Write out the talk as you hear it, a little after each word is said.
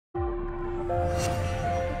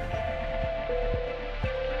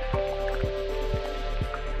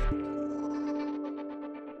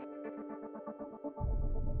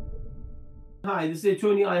Hi, this is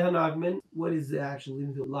attorney Ayhan Ogmen. What does the actual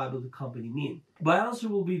limited liability company mean? My answer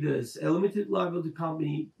will be this. A limited liability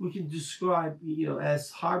company, we can describe,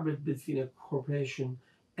 as hybrid between a corporation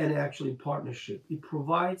and actually partnership. It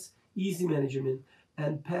provides easy management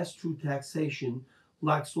and pass-through taxation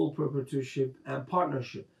like sole proprietorship and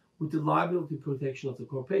partnership with the liability protection of the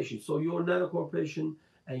corporation. So you're not a corporation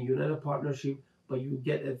and you're not a partnership, but you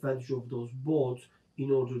get advantage of those both in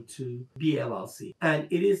order to be LLC. And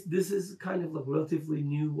this is kind of like relatively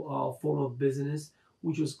new form of business,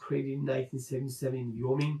 which was created in 1977 in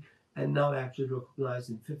Wyoming and now actually recognized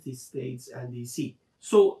in 50 states and DC.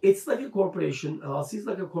 So it's like a corporation. LLC is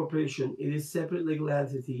like a corporation. It is separate legal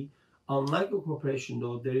entity. Unlike a corporation,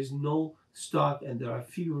 though, there is no stock and there are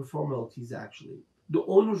fewer formalities actually. The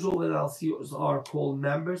owners of LLCs are called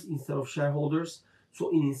members instead of shareholders. So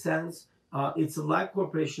in a sense, it's a like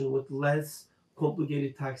corporation with less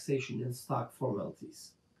complicated taxation and stock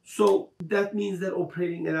formalities. So that means that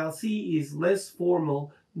operating LLC is less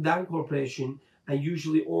formal than corporation and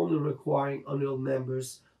usually only requiring annual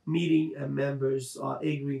members meeting and members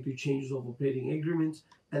agreeing to changes of operating agreements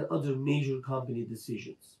and other major company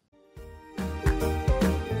decisions.